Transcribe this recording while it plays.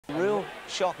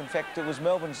shock. In fact, it was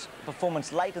Melbourne's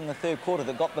performance late in the third quarter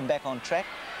that got them back on track.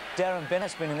 Darren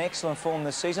Bennett's been in excellent form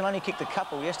this season. Only kicked a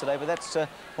couple yesterday, but that's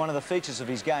one of the features of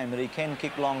his game, that he can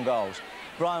kick long goals.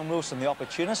 Brian Wilson, the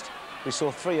opportunist. We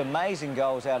saw 3 amazing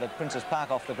goals out at Princes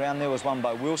Park off the ground. There was one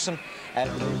by Wilson. And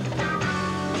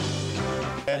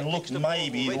looked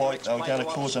maybe like they were going to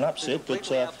cause an upset, but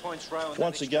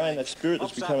once again that spirit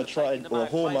has become a trade or a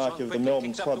hallmark of the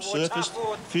Melbourne club surfaced.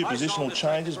 A few positional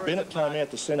changes. Bennett came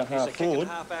out to centre half forward,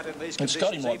 and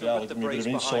Scotty might be able to give me a bit of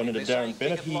insight into Darren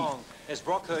Bennett. He's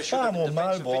far more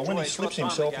mobile. When he slips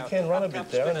himself, he can run a bit,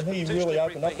 Darren, and he really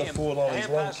opened up the forward line. He's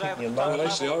long kicking and well,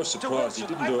 actually, I was surprised. He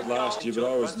didn't do it last year, but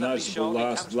I was noticeable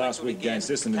last week against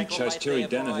Essendon. He chased Anthony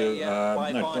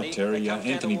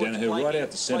Danaher right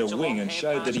out the centre wing and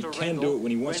showed that he can do it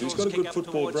when he wants to. He's got a good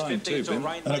football brain too, Ben.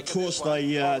 And of course,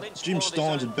 Jim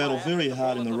Stynes had battled very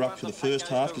hard in the ruck for the first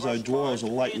half because O'Dwyer was a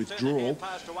late withdrawal.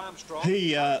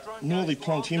 He nearly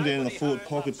plonked him down in the forward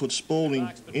pocket, put Spalding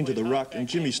into the ruck, and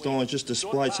Jimmy Stynes just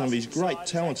displayed some of his great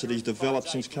talents that he's developed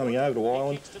since coming over to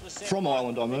Ireland, from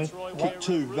Ireland I mean, kicked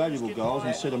 2 valuable goals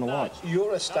and set them alight.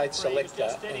 You're a state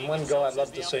selector, and one guy I'd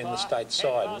love to see in the state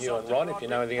side, and you and Ron, if you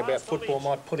know anything about football,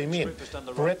 might put him in.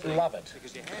 Brett Lovell.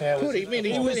 Put him in,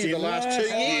 he's been in the last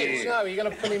 2 years. No, you're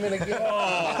going to put him in again.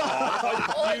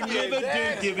 You never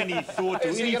do give any thought to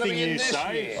anything you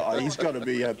say. Oh, he's got to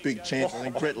be a big chance. I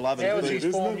think Brett Lovell. How was his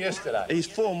form yesterday? His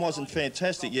form wasn't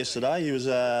fantastic yesterday. He was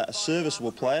a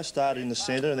serviceable player, started in the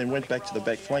centre and then went back to the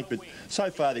back flank, but so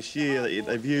far this year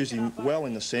they've used him well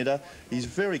in the centre. He's a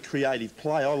very creative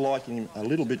player. I like him a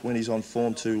little bit when he's on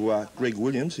form to Greg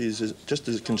Williams. He's just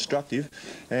as constructive,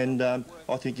 and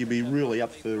I think he'll be really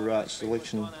up for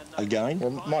selection again.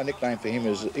 Well, my nickname for him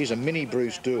is he's a mini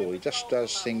Bruce Dool. He just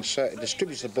does things so,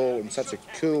 distributes the ball in such a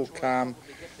cool, calm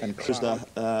and clear.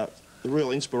 The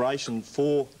real inspiration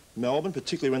for Melbourne,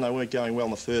 particularly when they weren't going well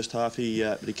in the first half. But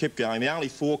he kept going. The only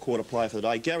 4-quarter player for the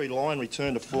day. Gary Lyon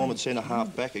returned to form at centre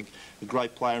half back, a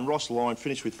great player, and Ross Lyon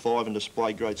finished with 5 and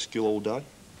displayed great skill all day.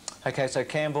 OK, so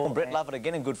Campbell, Brett Lovell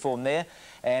again in good form there,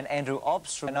 and Andrew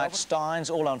Obbs from Melbourne. Stynes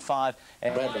all on 5.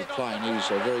 And Bradley Plain, who's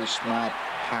a very smart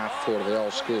half forward of the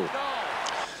old school.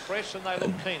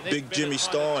 And big Jimmy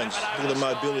Stynes, look at the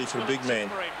mobility for a big man.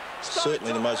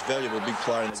 Certainly the most valuable big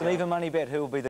player. It's an even money bet who will be the